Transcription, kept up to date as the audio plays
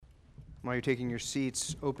While you're taking your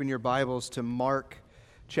seats, open your Bibles to Mark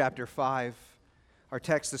chapter 5. Our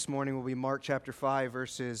text this morning will be Mark chapter 5,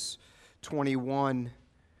 verses 21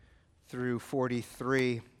 through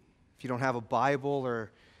 43. If you don't have a Bible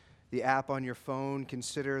or the app on your phone,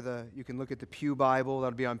 you can look at the Pew Bible.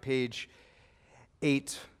 That'll be on page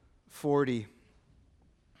 840.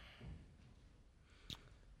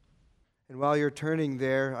 And while you're turning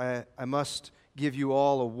there, I must give you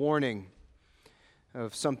all a warning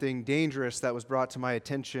of something dangerous that was brought to my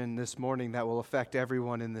attention this morning that will affect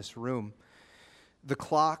everyone in this room. The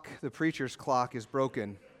preacher's clock is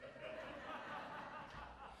broken.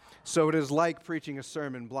 So it is like preaching a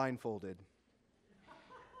sermon blindfolded.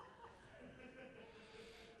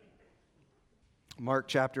 Mark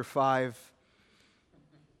chapter 5,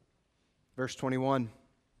 verse 21.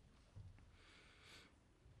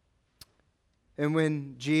 And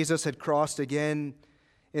when Jesus had crossed again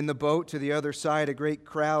in the boat to the other side, a great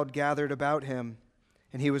crowd gathered about him,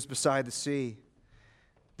 and he was beside the sea.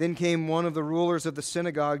 Then came one of the rulers of the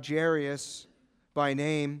synagogue, Jairus by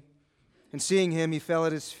name, and seeing him, he fell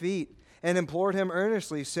at his feet and implored him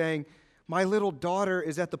earnestly, saying, "My little daughter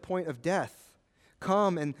is at the point of death.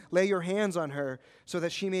 Come and lay your hands on her, so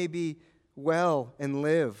that she may be well and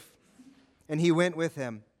live." And he went with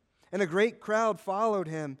him. And a great crowd followed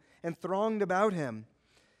him and thronged about him.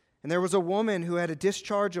 And there was a woman who had a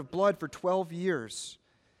discharge of blood for 12 years,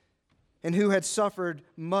 and who had suffered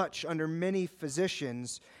much under many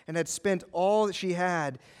physicians, and had spent all that she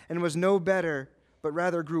had, and was no better, but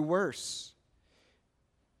rather grew worse.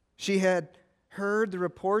 She had heard the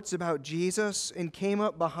reports about Jesus, and came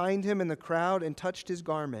up behind him in the crowd, and touched his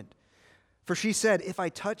garment. For she said, "If I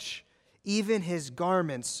touch even his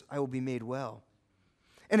garments, I will be made well."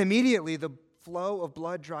 And immediately the flow of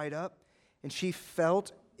blood dried up, and she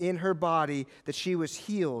felt in her body that she was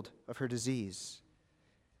healed of her disease.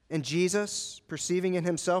 And Jesus, perceiving in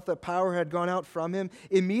himself that power had gone out from him,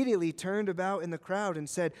 immediately turned about in the crowd and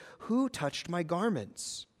said, "Who touched my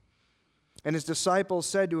garments?" And his disciples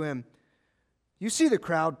said to him, "You see the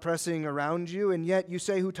crowd pressing around you, and yet you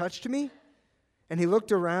say, 'Who touched me?'" And he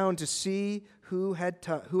looked around to see who had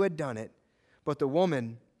done it. But the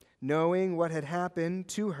woman, knowing what had happened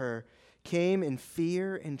to her, came in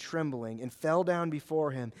fear and trembling, and fell down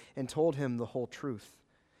before him and told him the whole truth.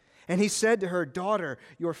 And he said to her, "Daughter,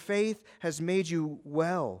 your faith has made you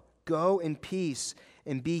well. Go in peace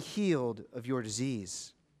and be healed of your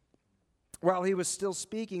disease." While he was still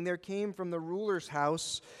speaking, there came from the ruler's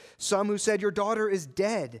house some who said, "Your daughter is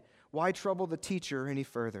dead. Why trouble the teacher any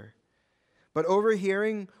further?" But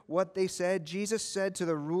overhearing what they said, Jesus said to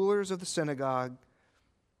the rulers of the synagogue,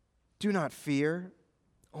 "Do not fear,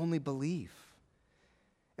 only believe."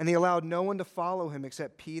 And he allowed no one to follow him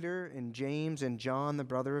except Peter and James and John, the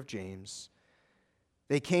brother of James.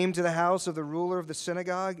 They came to the house of the ruler of the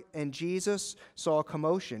synagogue, and Jesus saw a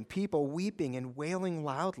commotion, people weeping and wailing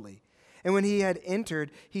loudly. And when he had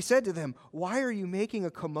entered, he said to them, "Why are you making a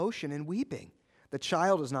commotion and weeping? The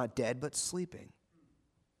child is not dead, but sleeping."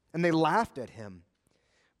 And they laughed at him.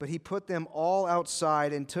 But he put them all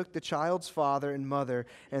outside and took the child's father and mother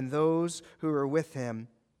and those who were with him,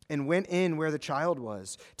 and went in where the child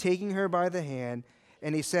was, taking her by the hand.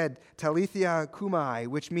 And he said, "Talitha cumi,"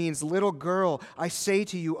 which means, "Little girl, I say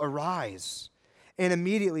to you, arise." And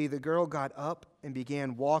immediately the girl got up and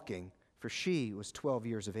began walking, for she was 12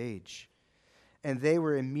 years of age. And they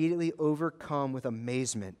were immediately overcome with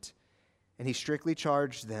amazement. And he strictly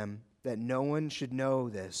charged them that no one should know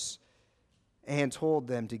this, and told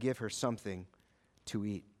them to give her something to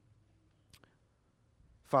eat.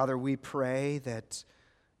 Father, we pray that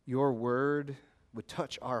your word would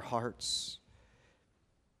touch our hearts,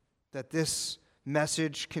 that this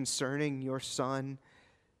message concerning your Son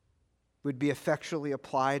would be effectually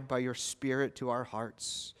applied by your Spirit to our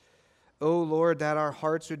hearts. Oh Lord, that our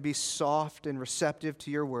hearts would be soft and receptive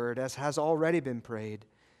to your word, as has already been prayed.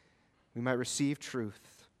 We might receive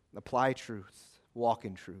truth, apply truth, walk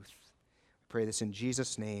in truth. We pray this in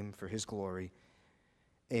Jesus' name for his glory.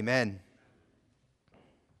 Amen.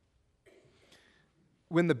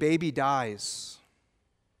 When the baby dies,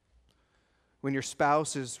 when your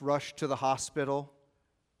spouse is rushed to the hospital,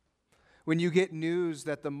 when you get news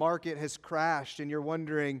that the market has crashed and you're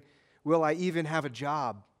wondering, will I even have a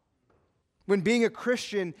job? When being a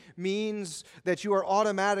Christian means that you are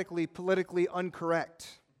automatically politically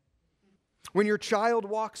incorrect. When your child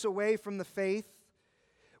walks away from the faith,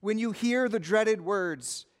 when you hear the dreaded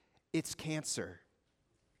words, "It's cancer."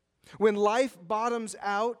 When life bottoms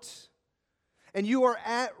out and you are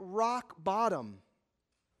at rock bottom,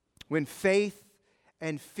 when faith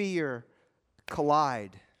and fear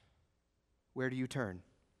collide, where do you turn?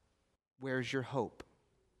 where's your hope?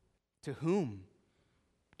 To whom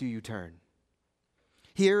do you turn?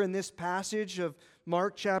 Here in this passage of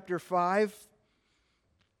Mark chapter 5,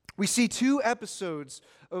 we see two episodes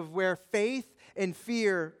of where faith and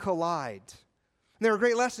fear collide. And there are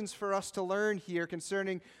great lessons for us to learn here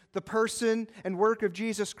concerning the person and work of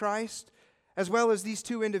Jesus Christ, as well as these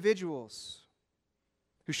two individuals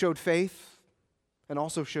who showed faith and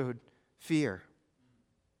also showed fear.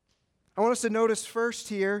 I want us to notice first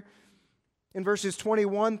here in verses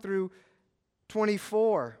 21 through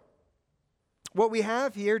 24. What we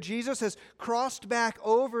have here, Jesus has crossed back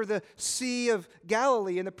over the Sea of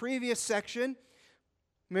Galilee. In the previous section,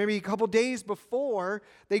 maybe a couple days before,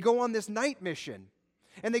 they go on this night mission.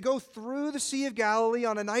 And they go through the Sea of Galilee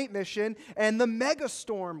on a night mission, and the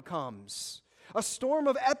megastorm comes. A storm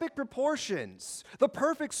of epic proportions, the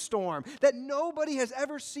perfect storm that nobody has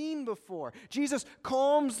ever seen before. Jesus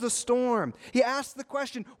calms the storm. He asks the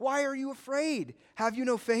question, "Why are you afraid? Have you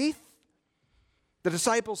no faith?" The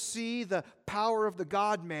disciples see the power of the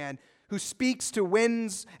God-man who speaks to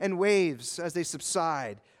winds and waves as they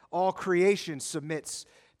subside. All creation submits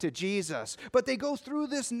to Jesus. But they go through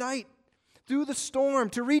this night, through the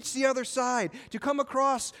storm, to reach the other side, to come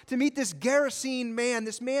across, to meet this Gerasene man,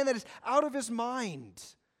 this man that is out of his mind,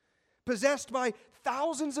 possessed by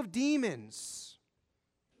thousands of demons.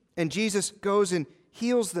 And Jesus goes and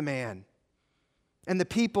heals the man. And the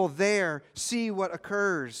people there see what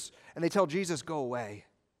occurs, and they tell Jesus, "Go away."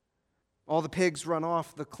 All the pigs run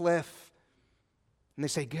off the cliff, and they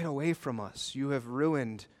say, "Get away from us. You have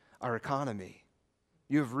ruined our economy.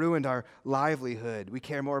 You have ruined our livelihood. We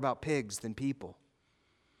care more about pigs than people."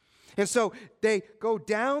 And so they go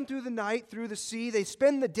down through the night, through the sea. They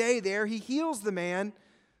spend the day there. He heals the man,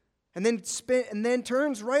 and then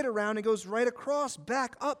turns right around and goes right across,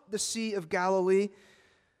 back up the Sea of Galilee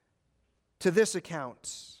to this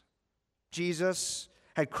account. Jesus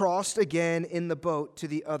had crossed again in the boat to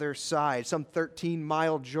the other side, some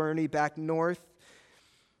 13-mile journey back north.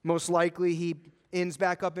 Most likely he ends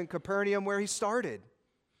back up in Capernaum where he started.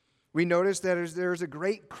 We notice that there's a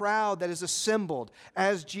great crowd that is assembled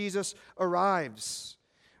as Jesus arrives.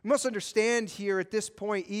 We must understand here at this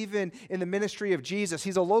point, even in the ministry of Jesus,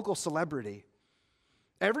 he's a local celebrity.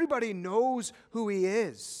 Everybody knows who he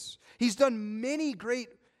is. He's done many great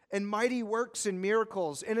and mighty works and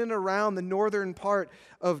miracles in and around the northern part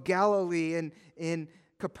of Galilee and in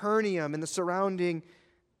Capernaum and the surrounding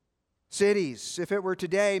cities. If it were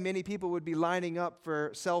today, many people would be lining up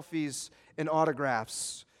for selfies and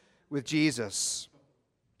autographs with Jesus.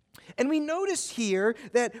 And we notice here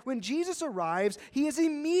that when Jesus arrives, he is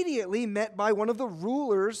immediately met by one of the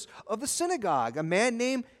rulers of the synagogue, a man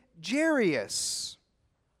named Jairus.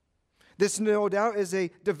 This, no doubt, is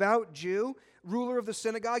a devout Jew, ruler of the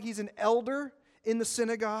synagogue. He's an elder in the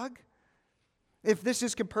synagogue. If this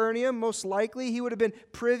is Capernaum, most likely he would have been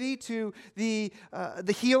privy to the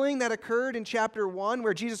healing that occurred in chapter 1,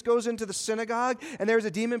 where Jesus goes into the synagogue and there's a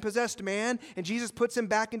demon-possessed man and Jesus puts him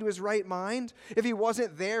back into his right mind. If he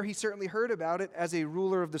wasn't there, he certainly heard about it as a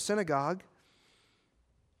ruler of the synagogue.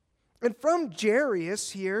 And from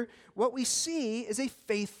Jairus here, what we see is a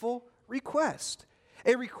faithful request,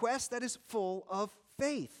 a request that is full of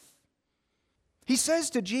faith. He says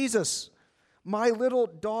to Jesus, "My little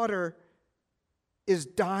daughter is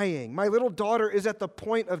dying. My little daughter is at the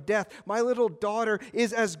point of death. My little daughter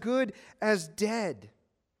is as good as dead.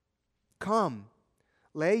 Come,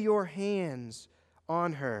 lay your hands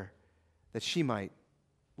on her that she might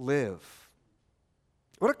live."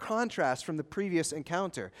 What a contrast from the previous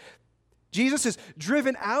encounter. Jesus is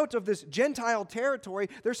driven out of this Gentile territory.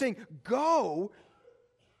 They're saying, "Go."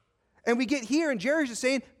 And we get here, and Jairus is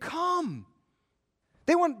saying, "Come."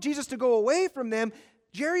 They want Jesus to go away from them.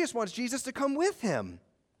 Jairus wants Jesus to come with him.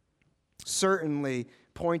 Certainly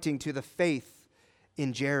pointing to the faith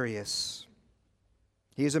in Jairus.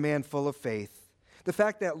 He is a man full of faith. The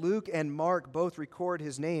fact that Luke and Mark both record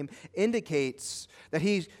his name indicates that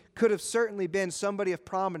he could have certainly been somebody of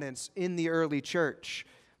prominence in the early church.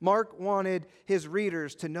 Mark wanted his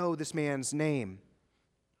readers to know this man's name.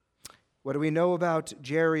 What do we know about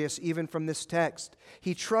Jairus even from this text?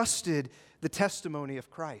 He trusted the testimony of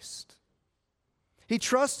Christ. He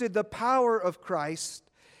trusted the power of Christ.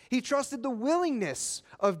 He trusted the willingness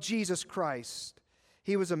of Jesus Christ.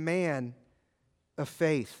 He was a man of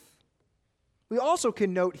faith. We also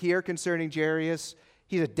can note here concerning Jairus,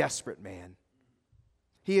 he's a desperate man.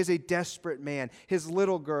 He is a desperate man. His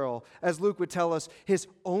little girl, as Luke would tell us, his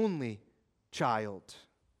only child,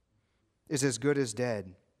 is as good as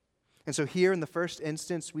dead. And so here in the first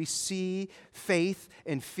instance, we see faith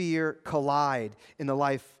and fear collide in the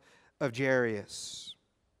life of Jairus.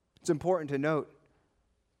 It's important to note,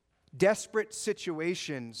 desperate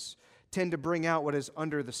situations tend to bring out what is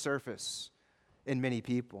under the surface in many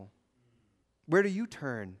people. Where do you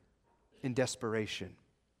turn in desperation?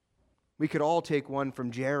 We could all take one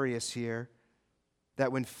from Jairus here,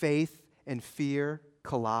 that when faith and fear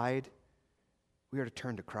collide, we are to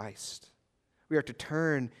turn to Christ. We are to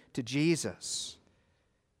turn to Jesus.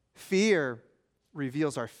 Fear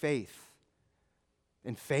reveals our faith,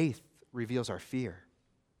 and faith reveals our fear.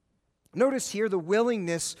 Notice here the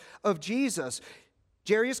willingness of Jesus.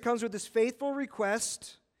 Jairus comes with this faithful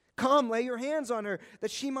request, "Come, lay your hands on her,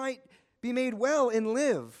 that she might be made well and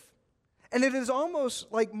live." And it is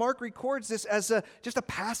almost like Mark records this as just a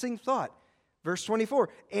passing thought. Verse 24,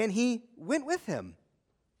 and he went with him.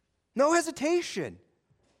 No hesitation.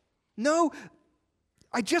 No,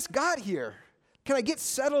 I just got here. Can I get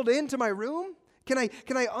settled into my room? Can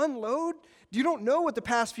I unload? You don't know what the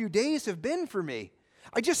past few days have been for me.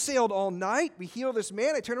 I just sailed all night. We heal this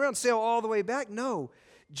man. I turn around and sail all the way back. No,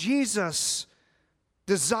 Jesus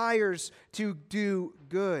desires to do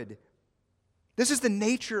good. This is the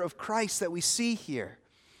nature of Christ that we see here.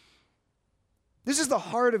 This is the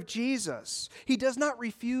heart of Jesus. He does not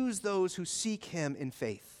refuse those who seek him in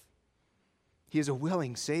faith. He is a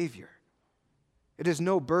willing Savior. It is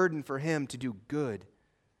no burden for him to do good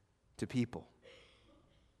to people.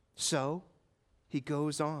 So, he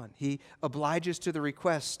goes on. He obliges to the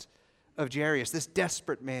request of Jairus, this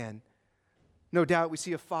desperate man. No doubt we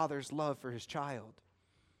see a father's love for his child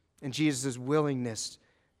and Jesus' willingness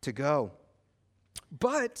to go.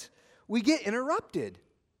 But we get interrupted.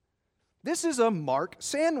 This is a Mark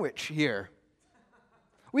sandwich here.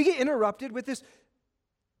 We get interrupted with this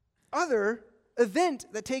other event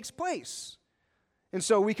that takes place. And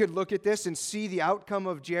so we could look at this and see the outcome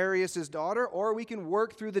of Jairus' daughter, or we can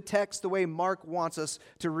work through the text the way Mark wants us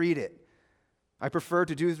to read it. I prefer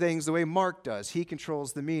to do things the way Mark does. He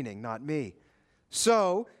controls the meaning, not me.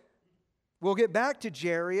 So, we'll get back to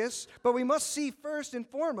Jairus, but we must see first and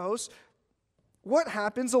foremost what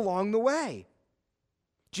happens along the way.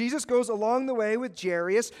 Jesus goes along the way with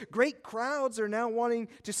Jairus. Great crowds are now wanting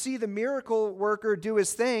to see the miracle worker do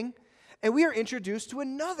his thing. And we are introduced to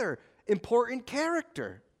another important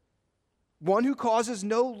character, one who causes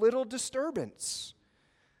no little disturbance.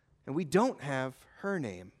 And we don't have her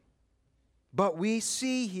name. But we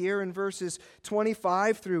see here in verses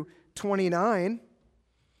 25 through 29,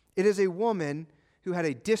 it is a woman who had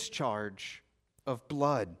a discharge of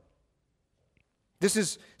blood. This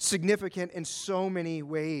is significant in so many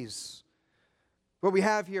ways. What we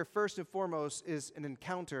have here, first and foremost, is an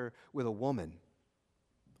encounter with a woman.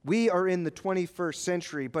 We are in the 21st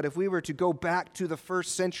century, but if we were to go back to the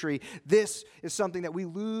first century, this is something that we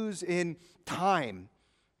lose in time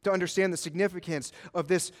to understand the significance of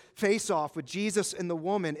this face-off with Jesus and the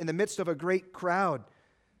woman in the midst of a great crowd.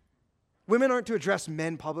 Women aren't to address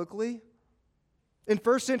men publicly. In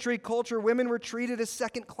first century culture, women were treated as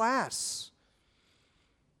second class.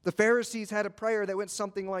 The Pharisees had a prayer that went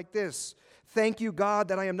something like this: "Thank you, God,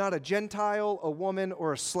 that I am not a Gentile, a woman,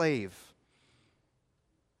 or a slave."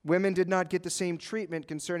 Women did not get the same treatment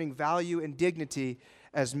concerning value and dignity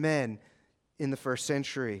as men in the first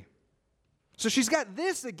century. So she's got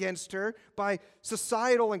this against her by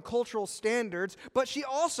societal and cultural standards, but she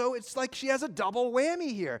also, it's like she has a double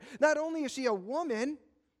whammy here. Not only is she a woman,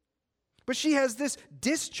 but she has this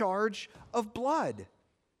discharge of blood.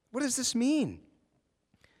 What does this mean?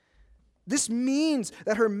 This means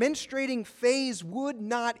that her menstruating phase would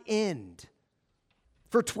not end.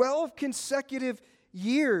 For 12 consecutive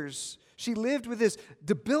years, she lived with this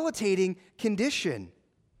debilitating condition.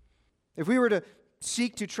 If we were to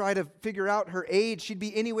seek to try to figure out her age, she'd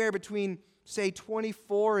be anywhere between, say,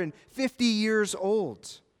 24 and 50 years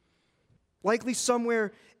old. Likely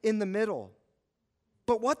somewhere in the middle.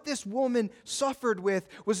 But what this woman suffered with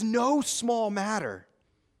was no small matter.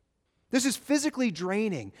 This is physically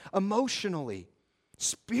draining, emotionally,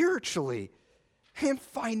 spiritually, and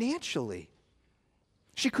financially.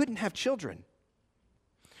 She couldn't have children,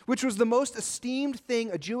 which was the most esteemed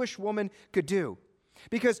thing a Jewish woman could do,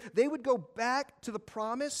 because they would go back to the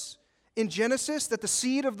promise in Genesis that the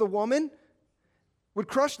seed of the woman would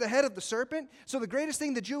crush the head of the serpent. So the greatest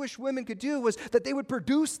thing the Jewish women could do was that they would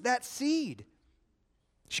produce that seed.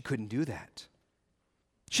 She couldn't do that.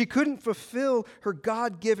 She couldn't fulfill her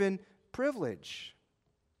God-given privilege.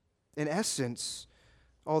 In essence,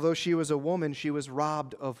 although she was a woman, she was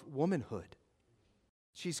robbed of womanhood.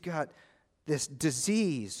 She's got this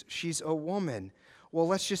disease. She's a woman. Well,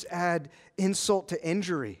 let's just add insult to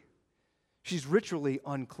injury. She's ritually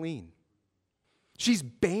unclean. She's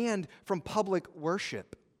banned from public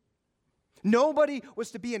worship. Nobody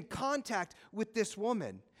was to be in contact with this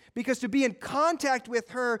woman, because to be in contact with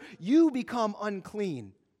her, you become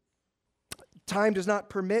unclean. Time does not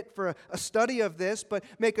permit for a study of this, but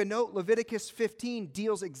make a note, Leviticus 15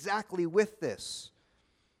 deals exactly with this.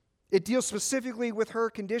 It deals specifically with her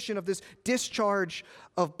condition of this discharge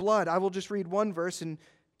of blood. I will just read one verse in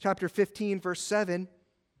chapter 15, verse 7.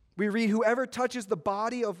 We read, "Whoever touches the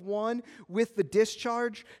body of one with the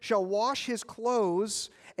discharge shall wash his clothes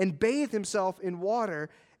and bathe himself in water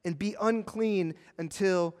and be unclean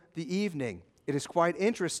until the evening." It is quite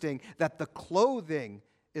interesting that the clothing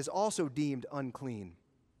is also deemed unclean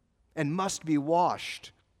and must be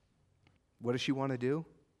washed. What does she want to do?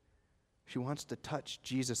 She wants to touch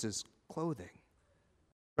Jesus' clothing.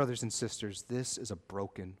 Brothers and sisters, this is a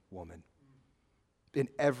broken woman in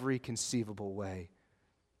every conceivable way.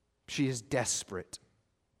 She is desperate,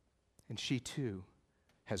 and she too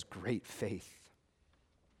has great faith.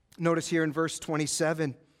 Notice here in verse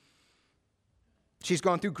 27, she's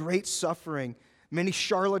gone through great suffering. Many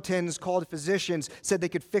charlatans called physicians said they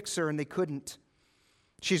could fix her, and they couldn't.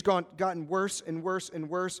 She's gotten worse and worse and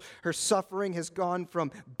worse. Her suffering has gone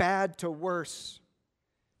from bad to worse.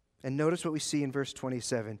 And notice what we see in verse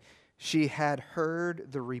 27. She had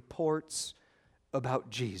heard the reports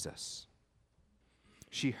about Jesus.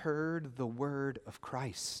 She heard the word of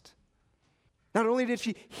Christ. Not only did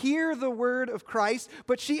she hear the word of Christ,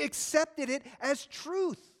 but she accepted it as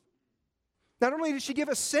truth. Not only did she give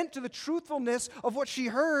assent to the truthfulness of what she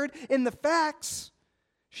heard in the facts,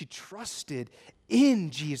 she trusted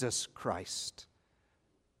in Jesus Christ.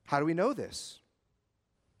 How do we know this?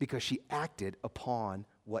 Because she acted upon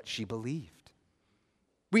what she believed.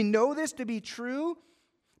 We know this to be true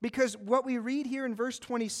because what we read here in verse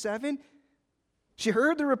 27, she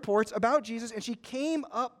heard the reports about Jesus, and she came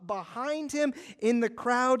up behind him in the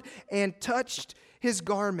crowd and touched his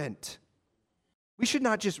garment. We should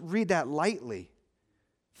not just read that lightly.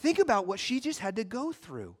 Think about what she just had to go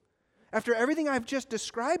through after everything I've just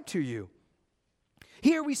described to you.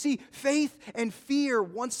 Here we see faith and fear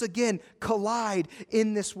once again collide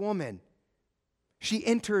in this woman. She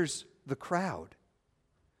enters the crowd.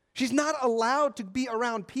 She's not allowed to be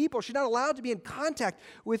around people. She's not allowed to be in contact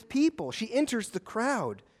with people. She enters the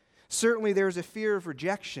crowd. Certainly there's a fear of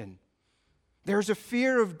rejection. There's a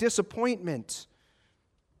fear of disappointment.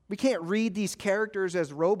 We can't read these characters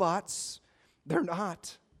as robots. They're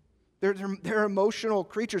not. They're emotional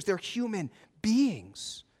creatures. They're human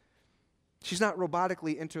beings. She's not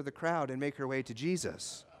robotically enter the crowd and make her way to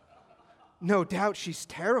Jesus. No doubt she's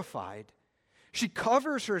terrified. She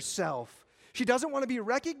covers herself. She doesn't want to be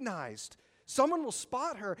recognized. Someone will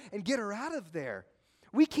spot her and get her out of there.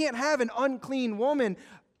 We can't have an unclean woman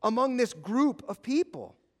among this group of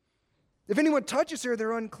people. If anyone touches her,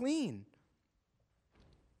 they're unclean.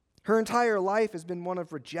 Her entire life has been one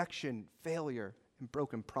of rejection, failure, and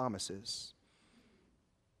broken promises.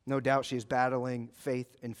 No doubt she is battling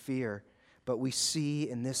faith and fear, but we see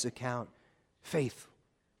in this account faith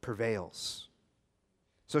prevails.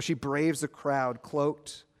 So she braves the crowd,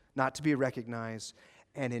 cloaked, not to be recognized,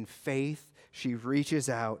 and in faith she reaches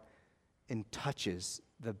out and touches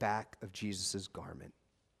the back of Jesus' garment.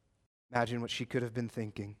 Imagine what she could have been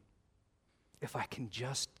thinking. If I can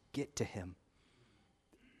just get to him.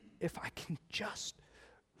 If I can just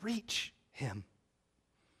reach him.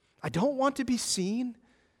 I don't want to be seen.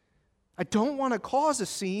 I don't want to cause a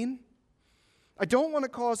scene. I don't want to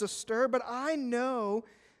cause a stir, but I know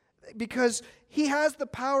because he has the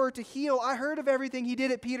power to heal. I heard of everything he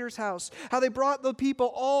did at Peter's house, how they brought the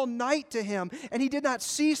people all night to him, and he did not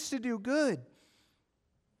cease to do good.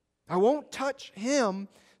 I won't touch him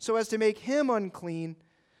so as to make him unclean,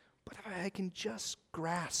 but if I can just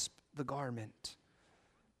grasp the garment,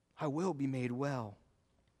 I will be made well.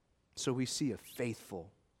 So we see a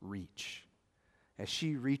faithful reach as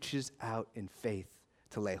she reaches out in faith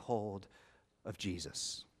to lay hold of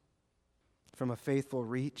Jesus. From a faithful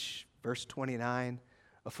reach, verse 29,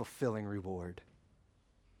 a fulfilling reward.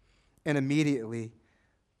 And immediately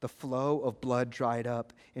the flow of blood dried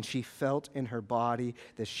up, and she felt in her body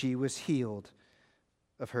that she was healed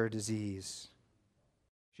of her disease.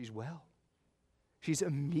 She's well. She's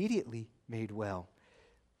immediately made well.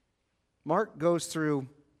 Mark goes through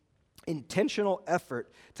intentional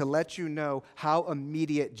effort to let you know how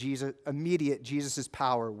immediate Jesus'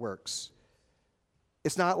 power works.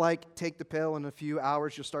 It's not like take the pill in a few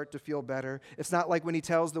hours you'll start to feel better. It's not like when he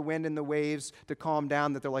tells the wind and the waves to calm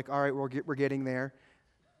down that they're like, all right, we're getting there.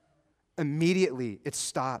 Immediately it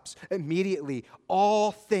stops. Immediately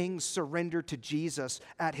all things surrender to Jesus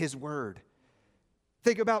at his word.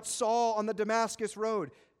 Think about Saul on the Damascus road.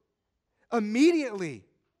 Immediately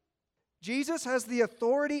Jesus has the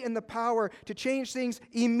authority and the power to change things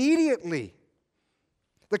immediately.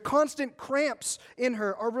 The constant cramps in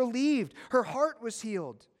her are relieved. Her heart was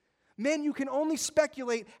healed. Men, you can only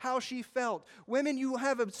speculate how she felt. Women, you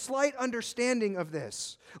have a slight understanding of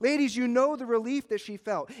this. Ladies, you know the relief that she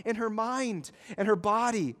felt in her mind and her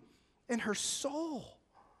body and her soul.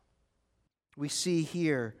 We see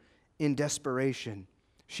here in desperation,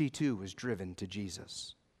 she too was driven to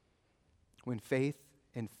Jesus. When faith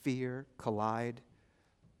and fear collide,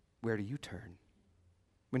 where do you turn?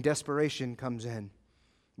 When desperation comes in,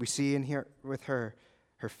 we see in here with her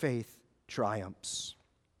faith triumphs.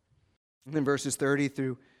 And in verses 30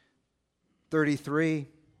 through 33,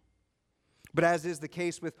 but as is the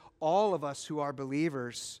case with all of us who are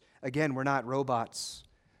believers, again, we're not robots.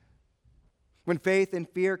 When faith and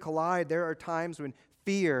fear collide, there are times when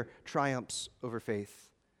fear triumphs over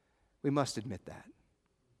faith. We must admit that.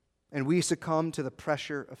 And we succumb to the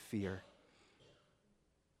pressure of fear.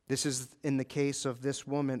 This is in the case of this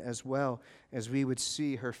woman as well, as we would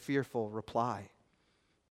see her fearful reply.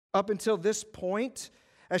 Up until this point,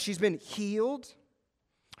 as she's been healed,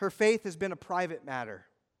 her faith has been a private matter,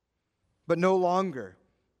 but no longer.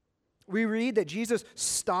 We read that Jesus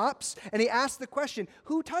stops and he asks the question,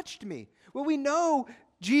 who touched me? Well, we know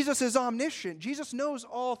Jesus is omniscient. Jesus knows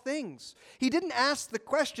all things. He didn't ask the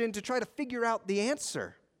question to try to figure out the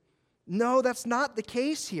answer. No, that's not the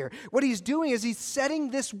case here. What he's doing is he's setting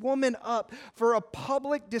this woman up for a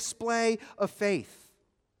public display of faith.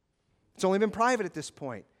 It's only been private at this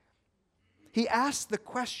point. He asked the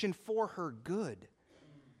question for her good.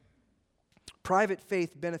 Private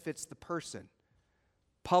faith benefits the person.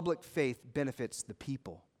 Public faith benefits the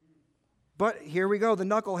people. But here we go, the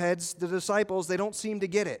knuckleheads, the disciples, they don't seem to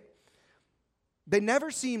get it. They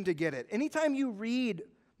never seem to get it. Anytime you read,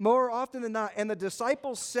 more often than not, and the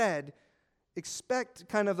disciples said, expect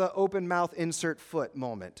kind of the open mouth insert foot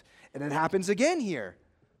moment. And it happens again here.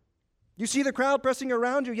 You see the crowd pressing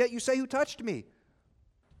around you, yet you say, who touched me?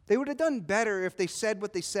 They would have done better if they said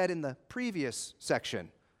what they said in the previous section,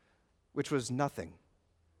 which was nothing.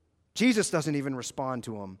 Jesus doesn't even respond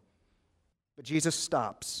to them. But Jesus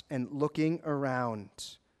stops and looking around,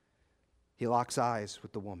 he locks eyes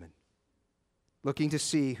with the woman, looking to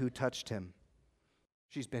see who touched him.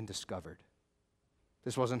 She's been discovered.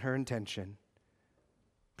 This wasn't her intention.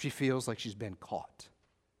 She feels like she's been caught.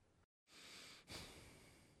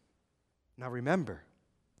 Now remember,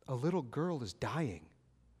 a little girl is dying.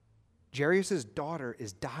 Jairus' daughter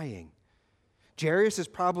is dying. Jairus is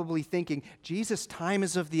probably thinking, Jesus, time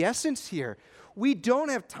is of the essence here. We don't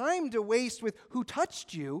have time to waste with who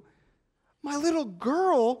touched you. My little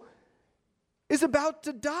girl is about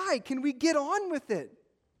to die. Can we get on with it?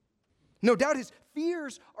 No doubt his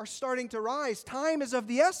fears are starting to rise. Time is of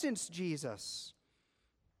the essence, Jesus.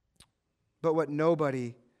 But what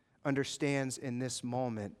nobody understands in this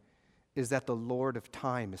moment is that the Lord of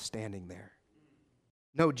time is standing there.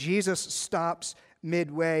 No, Jesus stops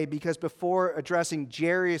midway because before addressing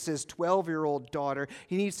Jairus' 12-year-old daughter,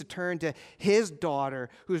 he needs to turn to his daughter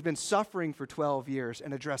who's been suffering for 12 years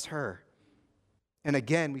and address her. And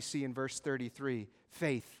again, we see in verse 33,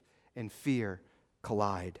 faith and fear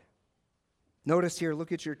collide. Notice here,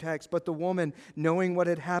 look at your text. But the woman, knowing what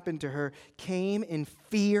had happened to her, came in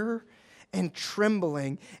fear and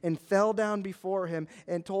trembling and fell down before him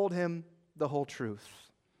and told him the whole truth.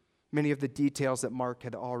 Many of the details that Mark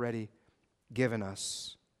had already given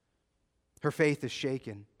us. Her faith is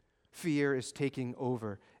shaken. Fear is taking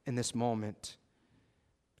over in this moment.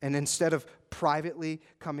 And instead of privately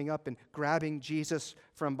coming up and grabbing Jesus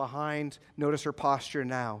from behind, notice her posture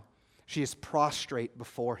now. She is prostrate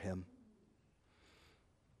before him.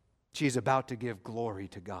 She is about to give glory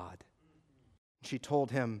to God. She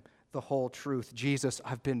told him the whole truth. Jesus,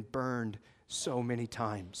 I've been burned so many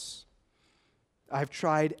times. I've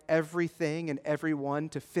tried everything and everyone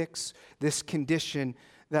to fix this condition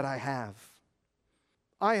that I have.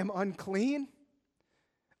 I am unclean.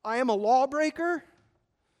 I am a lawbreaker.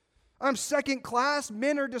 I'm second class.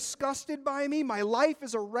 Men are disgusted by me. My life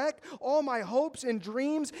is a wreck. All my hopes and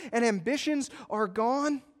dreams and ambitions are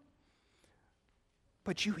gone.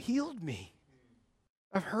 But you healed me.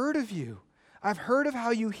 I've heard of you. I've heard of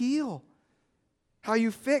how you heal, how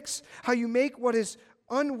you fix, how you make what is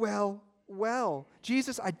unwell well.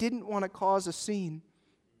 Jesus, I didn't want to cause a scene,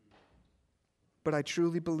 but I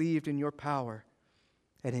truly believed in your power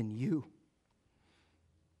and in you.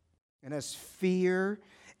 And as fear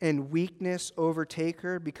and weakness overtake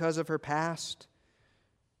her because of her past,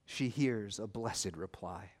 she hears a blessed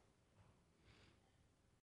reply.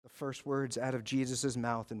 The first words out of Jesus'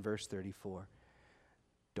 mouth in verse 34,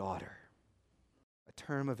 daughter, a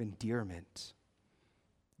term of endearment.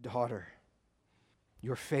 Daughter,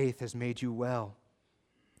 your faith has made you well.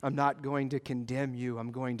 I'm not going to condemn you.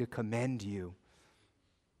 I'm going to commend you.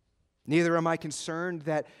 Neither am I concerned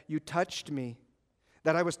that you touched me,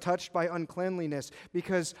 that I was touched by uncleanliness,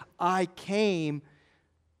 because I came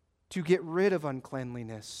to get rid of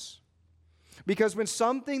uncleanliness. Because when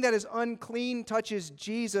something that is unclean touches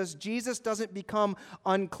Jesus, Jesus doesn't become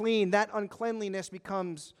unclean. That uncleanliness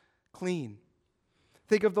becomes clean.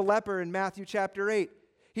 Think of the leper in Matthew chapter 8.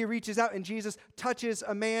 He reaches out and Jesus touches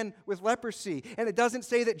a man with leprosy. And it doesn't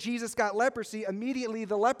say that Jesus got leprosy. Immediately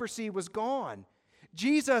the leprosy was gone.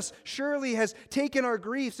 Jesus surely has taken our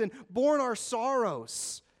griefs and borne our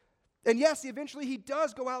sorrows. And yes, eventually he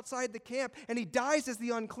does go outside the camp and he dies as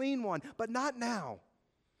the unclean one, but not now.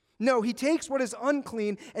 No, he takes what is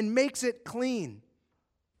unclean and makes it clean.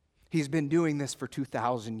 He's been doing this for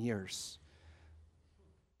 2,000 years.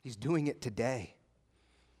 He's doing it today.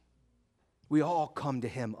 We all come to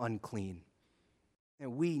him unclean,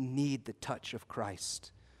 and we need the touch of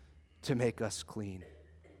Christ to make us clean.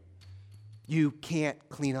 You can't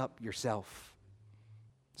clean up yourself.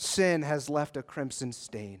 Sin has left a crimson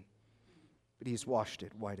stain, but he's washed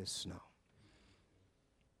it white as snow.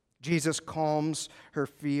 Jesus calms her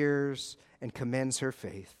fears and commends her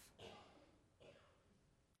faith.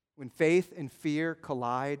 When faith and fear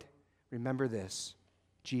collide, remember this: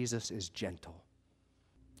 Jesus is gentle.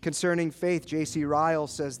 Concerning faith, J.C. Ryle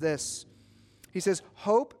says this. He says,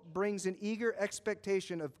 hope brings an eager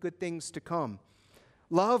expectation of good things to come.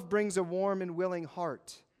 Love brings a warm and willing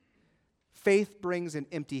heart. Faith brings an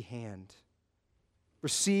empty hand,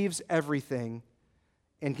 receives everything,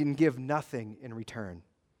 and can give nothing in return.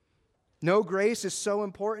 No grace is so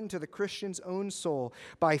important to the Christian's own soul.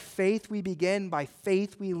 By faith we begin, by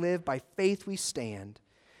faith we live, by faith we stand.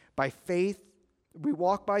 By faith we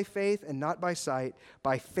walk by faith and not by sight.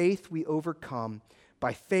 By faith we overcome.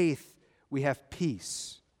 By faith we have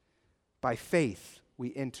peace. By faith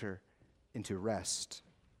we enter into rest.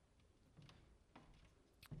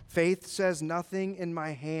 Faith says, nothing in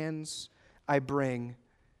my hands I bring,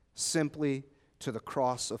 simply to the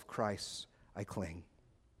cross of Christ I cling.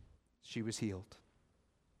 She was healed.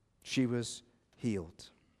 She was healed.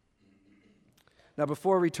 Now,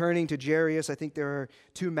 before returning to Jairus, I think there are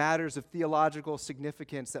two matters of theological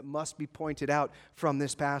significance that must be pointed out from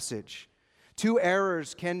this passage. Two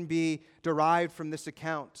errors can be derived from this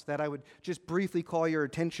account that I would just briefly call your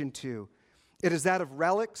attention to. It is that of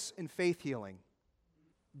relics and faith healing.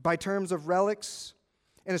 By terms of relics,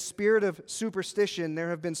 in a spirit of superstition, there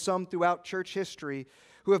have been some throughout church history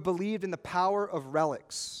who have believed in the power of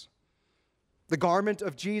relics. The garment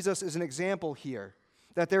of Jesus is an example here,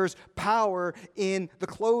 that there is power in the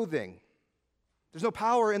clothing. There's no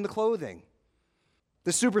power in the clothing.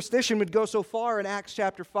 The superstition would go so far in Acts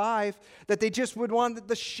chapter 5 that they just would want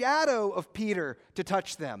the shadow of Peter to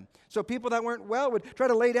touch them. So people that weren't well would try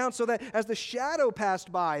to lay down so that as the shadow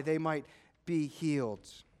passed by, they might be healed.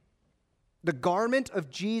 The garment of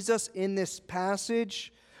Jesus in this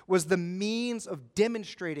passage was the means of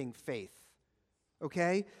demonstrating faith.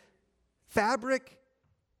 Okay? Fabric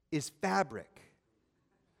is fabric.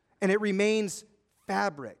 And it remains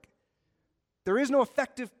fabric. There is no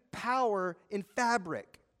effective power in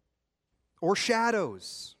fabric or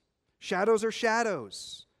shadows. Shadows are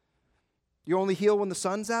shadows. You only heal when the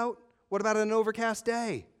sun's out? What about an overcast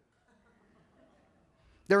day?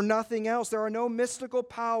 They're nothing else. There are no mystical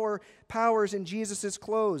powers in Jesus'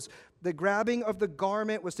 clothes. The grabbing of the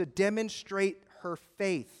garment was to demonstrate her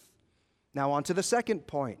faith. Now on to the second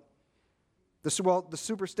point. The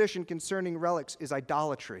superstition concerning relics is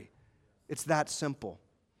idolatry. It's that simple.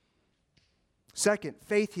 Second,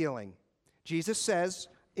 faith healing. Jesus says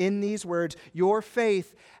in these words, your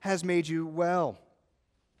faith has made you well.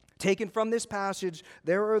 Taken from this passage,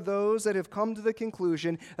 there are those that have come to the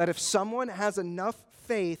conclusion that if someone has enough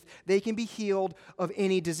faith, they can be healed of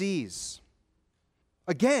any disease.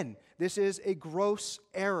 Again, this is a gross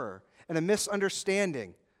error and a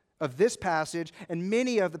misunderstanding of this passage and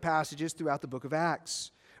many of the passages throughout the book of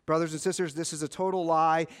Acts. Brothers and sisters, this is a total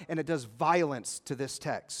lie, and it does violence to this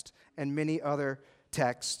text and many other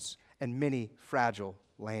texts and many fragile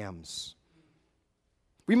lambs.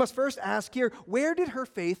 We must first ask here, where did her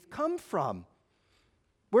faith come from?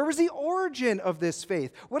 Where was the origin of this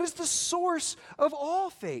faith? What is the source of all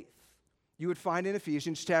faith? You would find in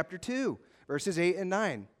Ephesians chapter 2, verses 8 and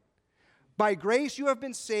 9. By grace you have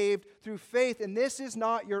been saved through faith, and this is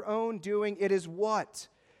not your own doing. It is what?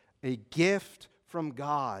 A gift from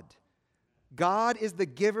God. God is the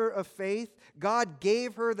giver of faith. God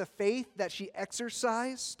gave her the faith that she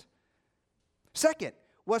exercised. Second,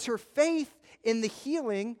 Was her faith in the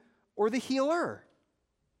healing or the healer?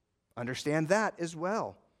 Understand that as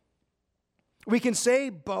well. We can say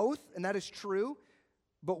both, and that is true,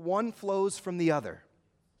 but one flows from the other.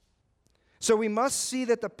 So we must see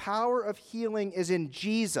that the power of healing is in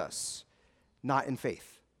Jesus, not in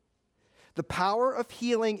faith. The power of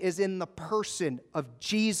healing is in the person of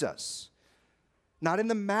Jesus, not in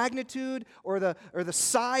the magnitude or the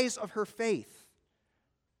size of her faith.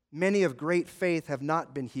 Many of great faith have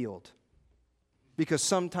not been healed because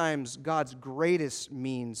sometimes God's greatest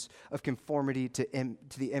means of conformity to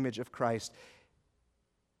the image of Christ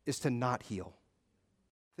is to not heal.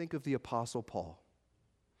 Think of the Apostle Paul.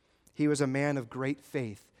 He was a man of great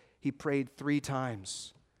faith. He prayed 3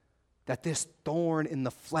 times that this thorn in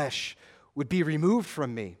the flesh would be removed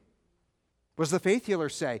from me. What does the faith healer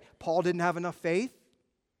say? Paul didn't have enough faith?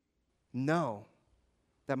 No.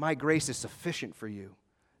 That my grace is sufficient for you.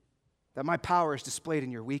 That my power is displayed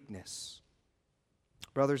in your weakness.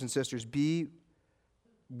 Brothers and sisters, be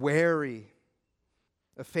wary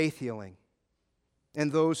of faith healing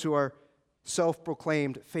and those who are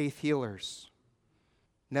self-proclaimed faith healers.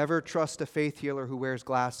 Never trust a faith healer who wears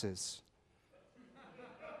glasses.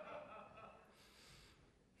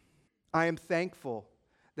 I am thankful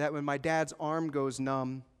that when my dad's arm goes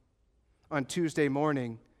numb on Tuesday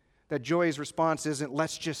morning, that Joy's response isn't,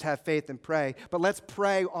 let's just have faith and pray, but let's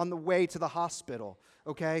pray on the way to the hospital,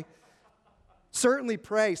 okay? Certainly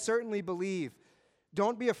pray, certainly believe.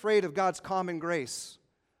 Don't be afraid of God's common grace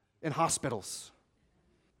in hospitals.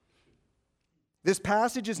 This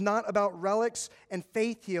passage is not about relics and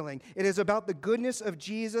faith healing. It is about the goodness of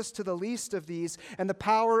Jesus to the least of these and the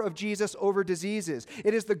power of Jesus over diseases.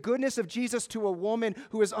 It is the goodness of Jesus to a woman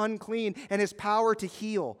who is unclean and his power to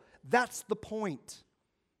heal. That's the point.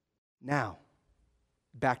 Now,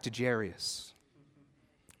 back to Jairus.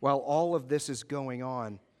 While all of this is going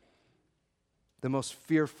on, the most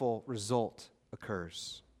fearful result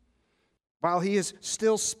occurs. While he is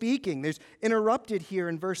still speaking, there's interrupted here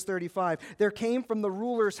in verse 35. There came from the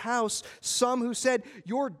ruler's house some who said,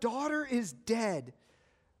 "Your daughter is dead."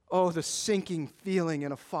 Oh, the sinking feeling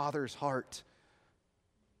in a father's heart.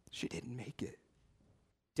 She didn't make it.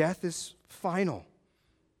 Death is final.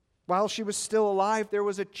 While she was still alive, there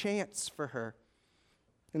was a chance for her.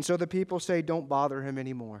 And so the people say, don't bother him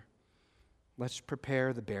anymore. Let's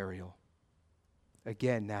prepare the burial.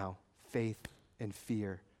 Again now, faith and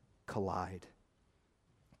fear collide.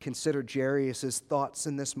 Consider Jairus' thoughts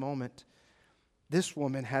in this moment. This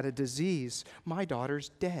woman had a disease. My daughter's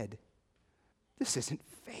dead. This isn't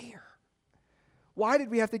fair. Why did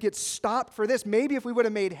we have to get stopped for this? Maybe if we would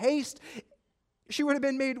have made haste, she would have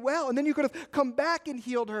been made well, and then you could have come back and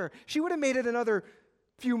healed her. She would have made it another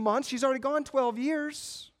few months. She's already gone 12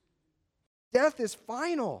 years. Death is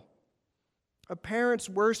final. A parent's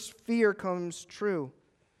worst fear comes true.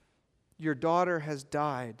 Your daughter has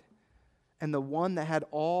died, and the one that had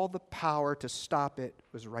all the power to stop it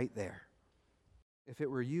was right there. If it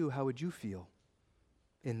were you, how would you feel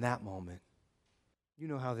in that moment? You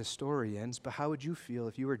know how this story ends, but how would you feel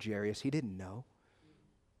if you were Jairus? He didn't know.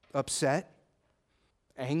 Upset?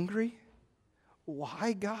 Angry?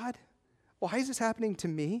 Why, God? Why is this happening to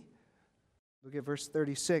me? Look at verse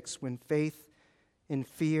 36. When faith and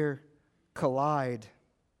fear collide,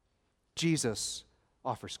 Jesus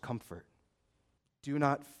offers comfort. Do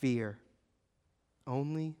not fear,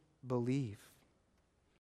 only believe.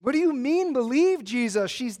 What do you mean, believe, Jesus?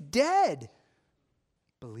 She's dead.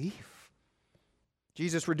 Believe.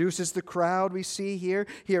 Jesus reduces the crowd we see here.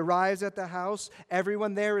 He arrives at the house.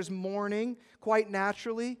 Everyone there is mourning, quite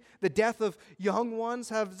naturally. The death of young ones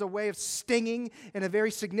has a way of stinging in a very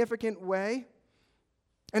significant way.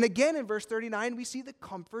 And again in verse 39, we see the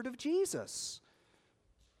comfort of Jesus.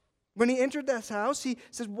 When he entered this house, he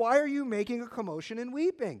says, "Why are you making a commotion and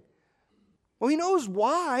weeping?" Well, he knows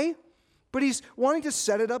why, but he's wanting to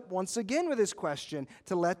set it up once again with his question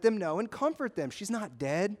to let them know and comfort them. She's not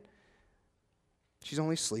dead. She's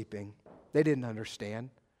only sleeping. They didn't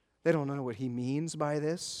understand. They don't know what he means by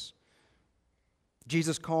this.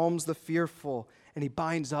 Jesus calms the fearful and he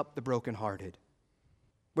binds up the brokenhearted.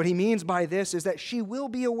 What he means by this is that she will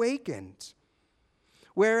be awakened.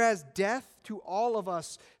 Whereas death to all of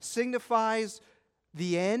us signifies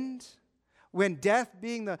the end, when death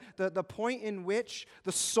being the point in which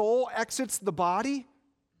the soul exits the body,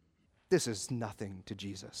 this is nothing to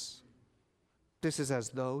Jesus. This is as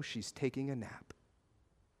though she's taking a nap.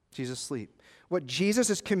 She's asleep. What Jesus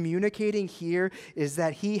is communicating here is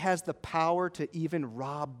that he has the power to even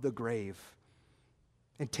rob the grave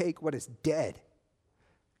and take what is dead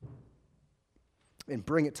and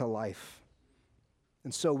bring it to life.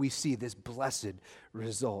 And so we see this blessed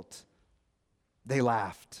result. They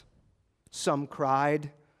laughed. Some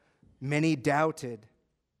cried. Many doubted.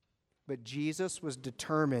 But Jesus was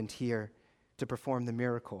determined here to perform the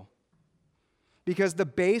miracle. Because the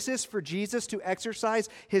basis for Jesus to exercise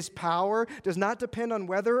his power does not depend on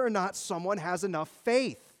whether or not someone has enough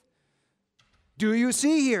faith. Do you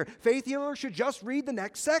see here? Faith healers should just read the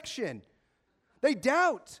next section. They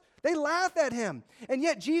doubt. They laugh at him. And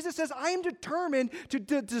yet Jesus says, I am determined to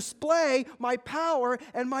display my power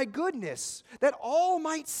and my goodness, that all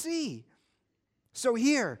might see. So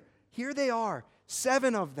here they are,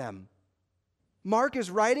 7 of them. Mark is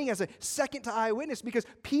writing as a second to eyewitness because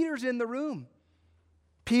Peter's in the room.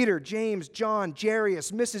 Peter, James, John,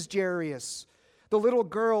 Jairus, Mrs. Jairus, the little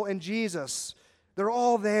girl, and Jesus. They're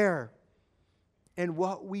all there. And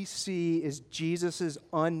what we see is Jesus'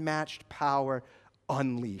 unmatched power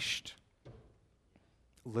unleashed.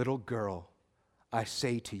 Little girl, I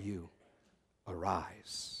say to you,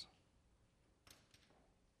 arise.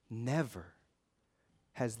 Never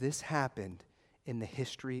has this happened in the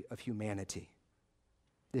history of humanity.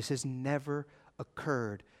 This has never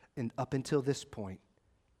occurred up until this point,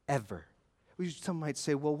 ever. Some might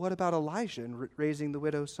say, well, what about Elijah and raising the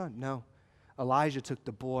widow's son? No. Elijah took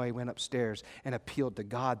the boy, went upstairs, and appealed to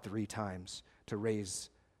God 3 times to raise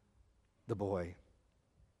the boy.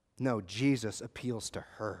 No, Jesus appeals to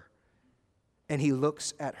her. And he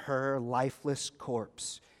looks at her lifeless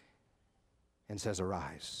corpse and says,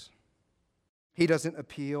 arise. He doesn't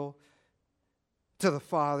appeal to the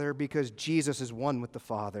Father because Jesus is one with the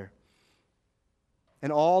Father.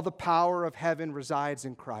 And all the power of heaven resides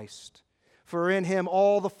in Christ. For in him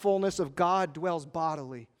all the fullness of God dwells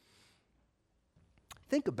bodily.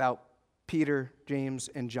 Think about Peter, James,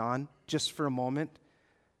 and John just for a moment.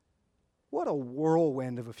 What a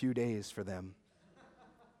whirlwind of a few days for them.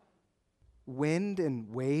 Wind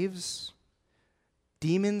and waves,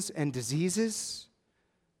 demons and diseases,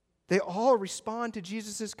 they all respond to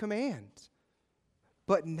Jesus' command.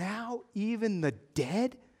 But now even the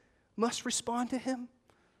dead must respond to him.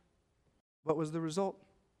 What was the result?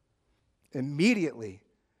 Immediately,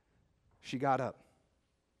 she got up.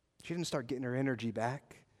 She didn't start getting her energy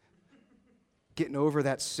back, getting over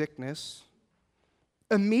that sickness.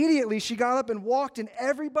 Immediately, she got up and walked, and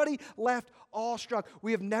everybody left awestruck.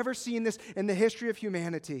 We have never seen this in the history of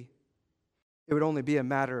humanity. It would only be a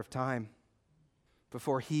matter of time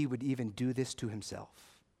before he would even do this to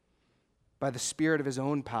himself. By the Spirit of his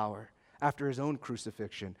own power, after his own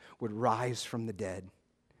crucifixion, would rise from the dead,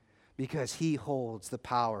 because he holds the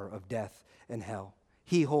power of death and hell.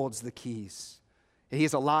 He holds the keys. He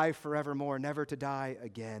is alive forevermore, never to die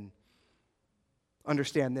again.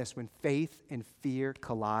 Understand this, when faith and fear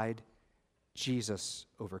collide, Jesus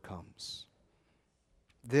overcomes.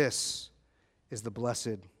 This is the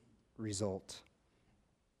blessed result.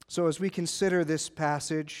 So as we consider this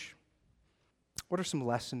passage, what are some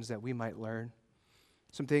lessons that we might learn?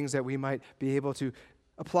 Some things that we might be able to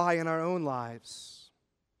apply in our own lives?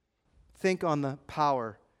 Think on the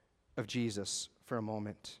power of Jesus for a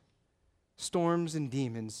moment. Storms and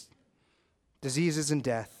demons, diseases and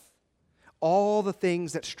death, all the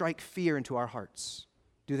things that strike fear into our hearts,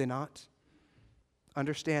 do they not?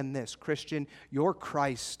 Understand this, Christian, your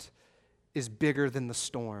Christ is bigger than the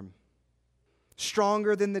storm,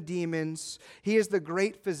 stronger than the demons. He is the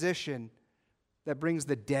great physician that brings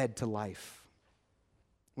the dead to life.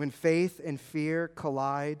 When faith and fear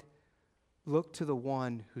collide, look to the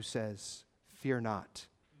one who says, fear not,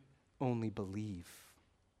 only believe.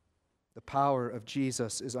 The power of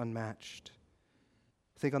Jesus is unmatched.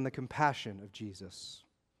 Think on the compassion of Jesus.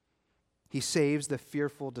 He saves the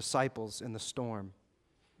fearful disciples in the storm.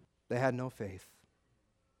 They had no faith.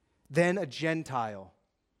 Then a Gentile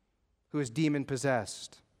who is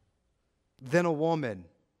demon-possessed. Then a woman.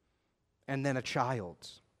 And then a child.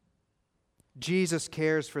 Jesus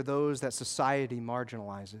cares for those that society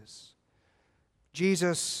marginalizes.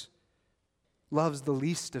 Jesus loves the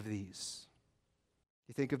least of these.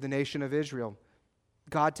 You think of the nation of Israel.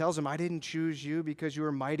 God tells him, I didn't choose you because you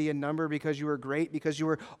were mighty in number, because you were great, because you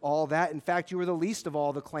were all that. In fact, you were the least of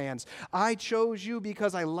all the clans. I chose you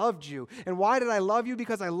because I loved you. And why did I love you?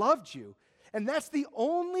 Because I loved you. And that's the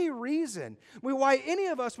only reason why any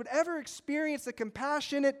of us would ever experience the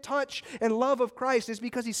compassionate touch and love of Christ is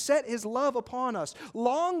because he set his love upon us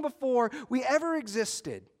long before we ever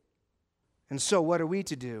existed. And so what are we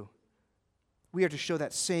to do? We are to show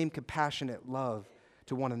that same compassionate love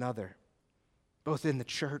to one another, both in the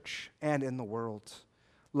church and in the world.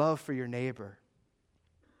 Love for your neighbor.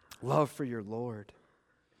 Love for your Lord.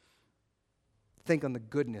 Think on the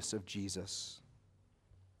goodness of Jesus.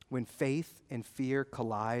 When faith and fear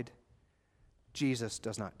collide, Jesus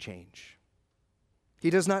does not change. He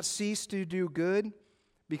does not cease to do good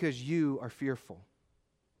because you are fearful,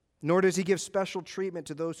 nor does he give special treatment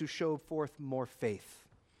to those who show forth more faith.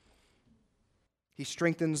 He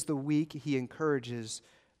strengthens the weak, he encourages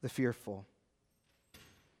the fearful.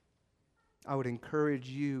 I would encourage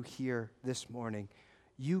you here this morning,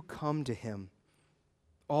 you come to him.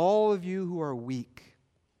 All of you who are weak,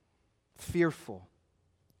 fearful,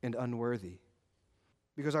 and unworthy.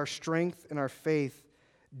 Because our strength and our faith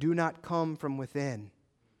do not come from within.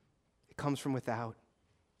 It comes from without.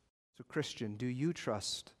 So Christian, do you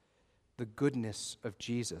trust the goodness of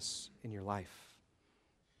Jesus in your life?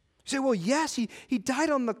 You say, well, yes, he died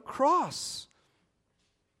on the cross.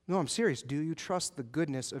 No, I'm serious. Do you trust the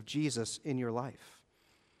goodness of Jesus in your life?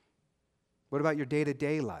 What about your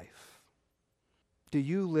day-to-day life? Do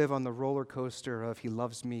you live on the roller coaster of he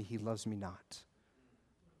loves me not?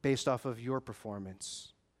 Based off of your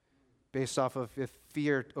performance, based off of if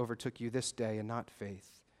fear overtook you this day and not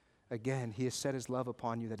faith. Again, he has set his love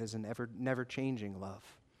upon you that is an never-changing love.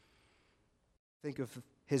 Think of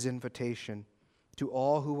his invitation to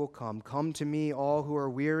all who will come. Come to me, all who are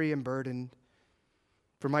weary and burdened,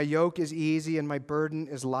 for my yoke is easy and my burden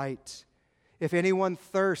is light. If anyone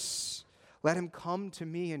thirsts, let him come to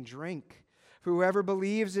me and drink. For whoever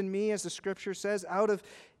believes in me, as the scripture says, out of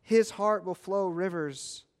his heart will flow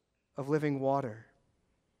rivers of living water.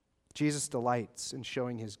 Jesus delights in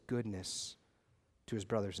showing his goodness to his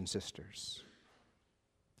brothers and sisters.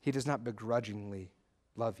 He does not begrudgingly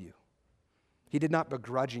love you. He did not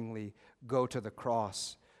begrudgingly go to the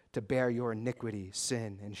cross to bear your iniquity,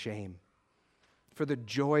 sin, and shame. For the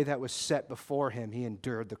joy that was set before him, he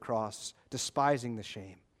endured the cross, despising the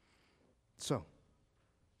shame. So,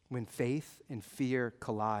 when faith and fear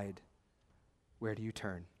collide, where do you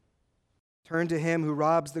turn? Turn to him who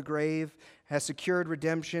robs the grave, has secured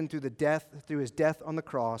redemption through his death on the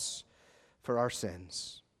cross for our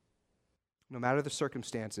sins. No matter the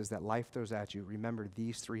circumstances that life throws at you, remember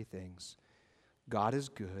these three things. God is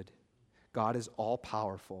good, God is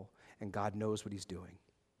all-powerful, and God knows what he's doing.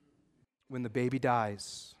 When the baby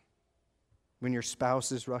dies, when your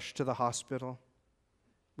spouse is rushed to the hospital,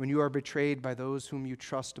 when you are betrayed by those whom you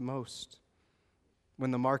trust most,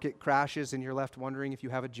 when the market crashes and you're left wondering if you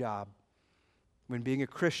have a job, when being a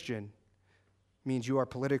Christian means you are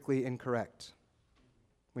politically incorrect,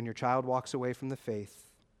 when your child walks away from the faith,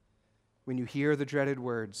 when you hear the dreaded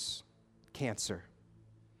words, cancer,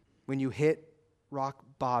 when you hit rock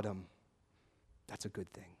bottom, that's a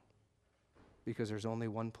good thing, because there's only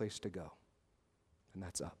one place to go, and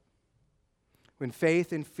that's up. When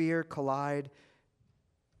faith and fear collide,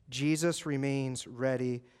 Jesus remains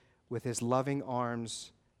ready with his loving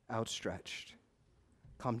arms outstretched.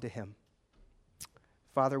 Come to him.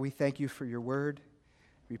 Father, we thank you for your word.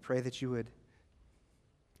 We pray that you would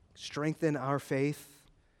strengthen our faith,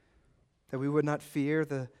 that we would not fear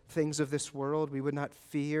the things of this world, we would not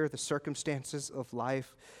fear the circumstances of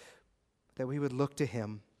life, that we would look to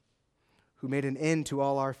him who made an end to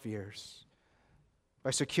all our fears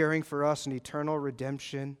by securing for us an eternal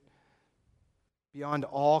redemption beyond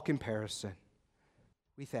all comparison.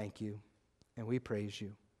 We thank you and we praise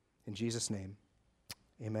you. In Jesus' name,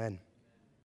 amen.